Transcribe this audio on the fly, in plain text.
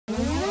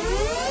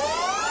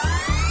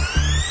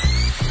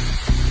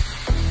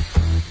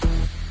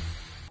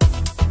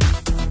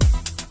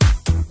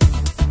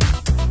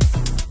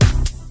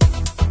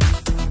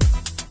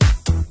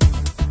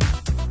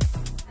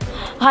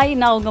Hi,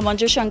 நான் உங்க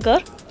Manushankar.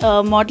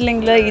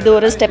 மாடலிங்ல இது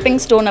ஒரு ஸ்டெப்பிங்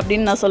ஸ்டோன்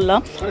அப்படின்னு நான்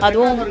சொல்லலாம்.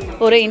 அதுவும்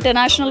ஒரு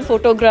இன்டர்நேஷ்னல்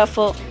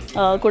ஃபோட்டோகிராஃபர்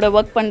கூட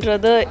ஒர்க்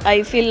பண்ணுறது I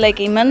feel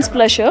like immense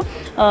pleasure.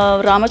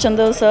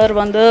 Ramachandran sir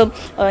வந்து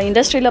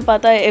இண்டஸ்ட்ரியில்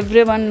பார்த்தா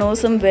every one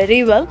knows him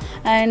very well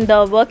and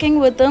working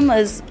with him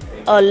is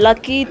a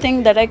lucky thing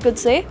that I could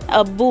say,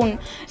 a boon.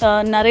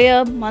 நிறைய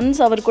மந்த்ஸ்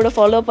அவர் கூட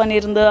ஃபாலோ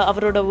பண்ணியிருந்து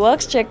அவரோட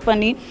works check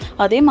பண்ணி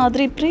அதே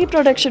மாதிரி ப்ரீ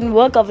ப்ரொடக்ஷன்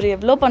ஒர்க் அவர்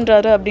எவ்வளோ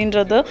பண்ணுறாரு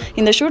அப்படின்றது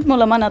இந்த ஷூட்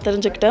மூலமாக நான்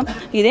தெரிஞ்சுக்கிட்டேன்.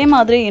 இதே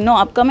மாதிரி இன்னும்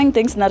அப்கமிங்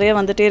திங்ஸ் நிறைய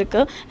வந்துகிட்டே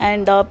இருக்குது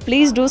and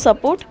please do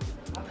support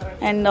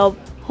and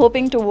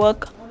hoping to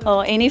work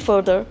any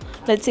further.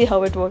 Let's see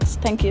how it works.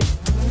 Thank you.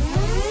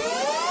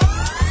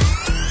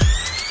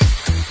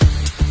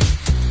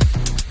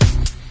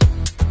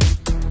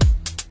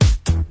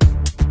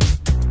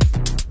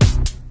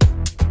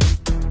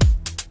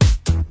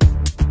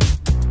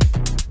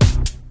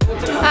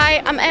 Hi,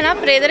 I'm Anna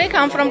Frederick.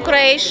 I'm from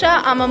Croatia.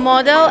 I'm a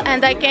model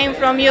and I came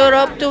from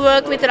Europe to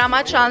work with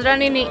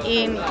Ramachandran in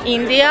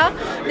India.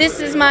 This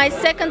is my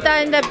second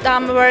time that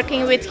I'm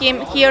working with him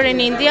here in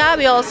India.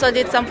 We also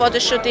did some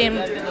photo shoot in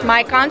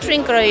my country,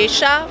 in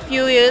Croatia, a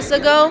few years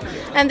ago.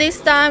 And this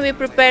time we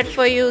prepared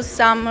for you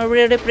some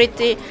really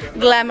pretty,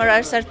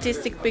 glamorous,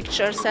 artistic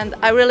pictures. And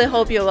I really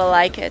hope you will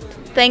like it.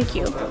 Thank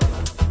you.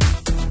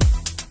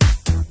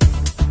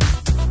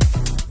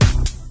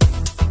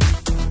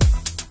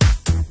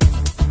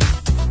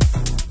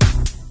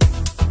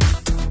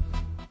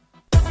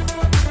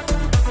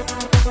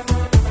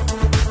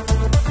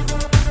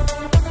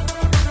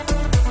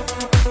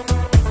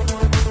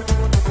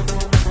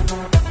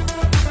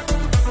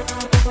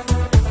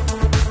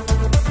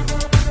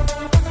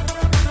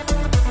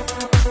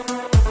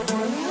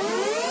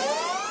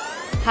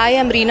 Hi,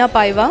 I'm Reena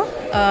Paiva.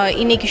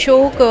 இன்னைக்கு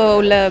ஷோக்கு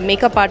உள்ள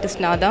makeup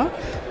artist நான் தான்.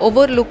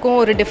 ஒவ்வொரு லுக்கும்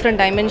ஒரு different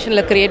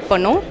டைமென்ஷனில் create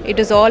பண்ணோம்.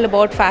 It is all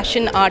about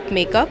fashion art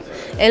makeup.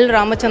 L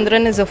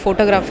Ramachandran is a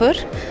photographer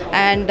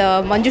and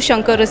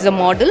மஞ்சுஷங்கர் is the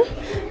model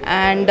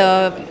and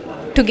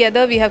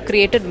together we have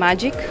created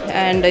magic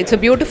and it's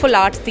a beautiful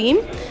art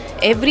theme.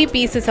 Every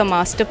piece is a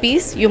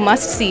masterpiece. You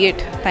must see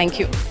it. Thank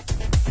you.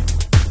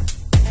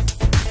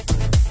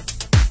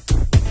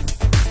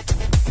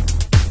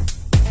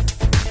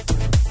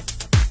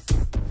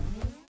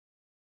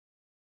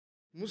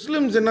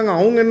 Muslims என்னங்க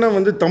அவங்க என்ன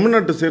வந்து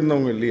தமிழ்நாட்டை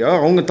சேர்ந்தவங்க இல்லையா?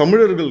 அவங்க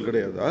தமிழர்கள்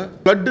கிடையாதா?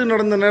 ஃப்ளட்டு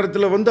நடந்த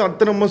நேரத்தில் வந்து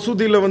அத்தனை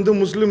மசூதியில் வந்து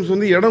முஸ்லிம்ஸ்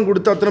வந்து இடம்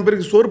கொடுத்து அத்தனை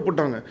பேருக்கு சோறு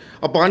போட்டாங்க.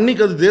 அப்போ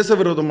அன்னைக்கு அது தேச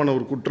விரோதமான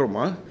ஒரு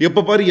குற்றமா?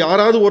 எப்போ பாரு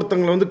யாராவது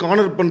ஒருத்தங்களை வந்து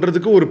கார்னர்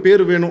பண்ணுறதுக்கு ஒரு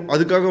பேர் வேணும்,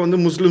 அதுக்காக வந்து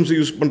முஸ்லிம்ஸ்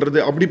யூஸ்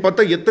பண்ணுறது. அப்படி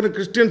பார்த்தா எத்தனை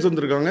கிறிஸ்டியன்ஸ்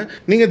வந்திருக்காங்க.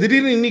 நீங்கள்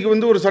திடீர்னு இன்னைக்கு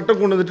வந்து ஒரு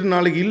சட்டம் கொண்டு வந்துட்டு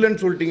நாளைக்கு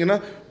இல்லைன்னு சொல்லிட்டீங்கன்னா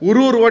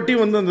ஒரு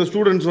வாட்டியும் வந்து அந்த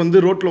ஸ்டூடெண்ட்ஸ்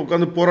வந்து ரோட்டில்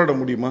உட்காந்து போராட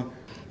முடியுமா?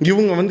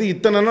 இவங்க வந்து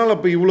இத்தனை நாள்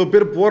அப்போ இவ்வளோ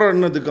பேர்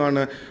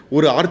போராடினதுக்கான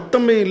ஒரு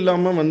அர்த்தமே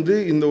இல்லாமல் வந்து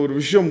இந்த ஒரு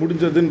விஷயம்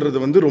முடிஞ்சதுன்றது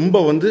வந்து ரொம்ப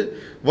வந்து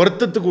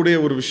வருத்தத்துக்குடைய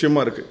ஒரு விஷயமா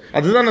இருக்குது.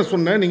 அதுதான் நான்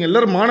சொன்னேன். நீங்கள்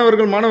எல்லோரும்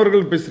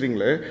மாணவர்கள்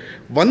பேசுகிறீங்களே,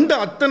 வந்த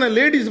அத்தனை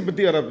லேடிஸை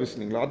பற்றி யாராவது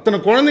பேசுனீங்களா? அத்தனை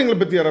குழந்தைங்களை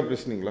பற்றி யாராவது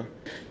பேசுனீங்களா?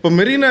 இப்போ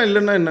மெரினா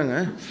இல்லைன்னா என்னங்க?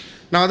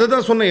 நான் அதை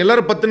தான் சொன்னேன்.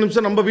 எல்லாரும் 10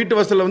 நிமிஷம் நம்ம வீட்டு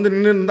வாசலில் வந்து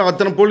நின்று இருந்தால்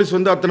அத்தனை போலீஸ்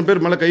வந்து அத்தனை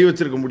பேர் மேலே கை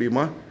வச்சிருக்க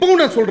முடியுமா?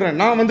 இப்போவும் நான் சொல்கிறேன்,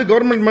 நான் வந்து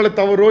கவர்மெண்ட் மேலே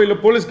தவறோ இல்லை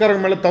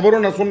போலீஸ்காரங்க மேலே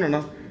தவறோ நான்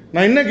சொன்னேன்னா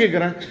நான் என்ன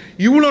கேட்குறேன்?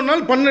 இவ்வளோ நாள்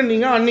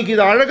பண்ணீங்க, அன்னைக்கு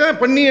இதை அழகாக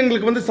பண்ணி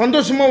எங்களுக்கு வந்து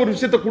சந்தோஷமாக ஒரு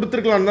விஷயத்த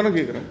கொடுத்துருக்கலான்னு தானே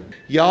கேட்குறேன்.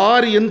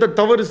 யார் எந்த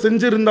தவறு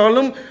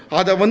செஞ்சுருந்தாலும்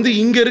அதை வந்து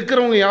இங்கே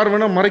இருக்கிறவங்க யார்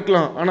வேணால்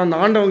மறைக்கலாம், ஆனால் அந்த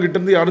ஆண்டவங்கிட்ட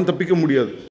இருந்து யாரும் தப்பிக்க முடியாது.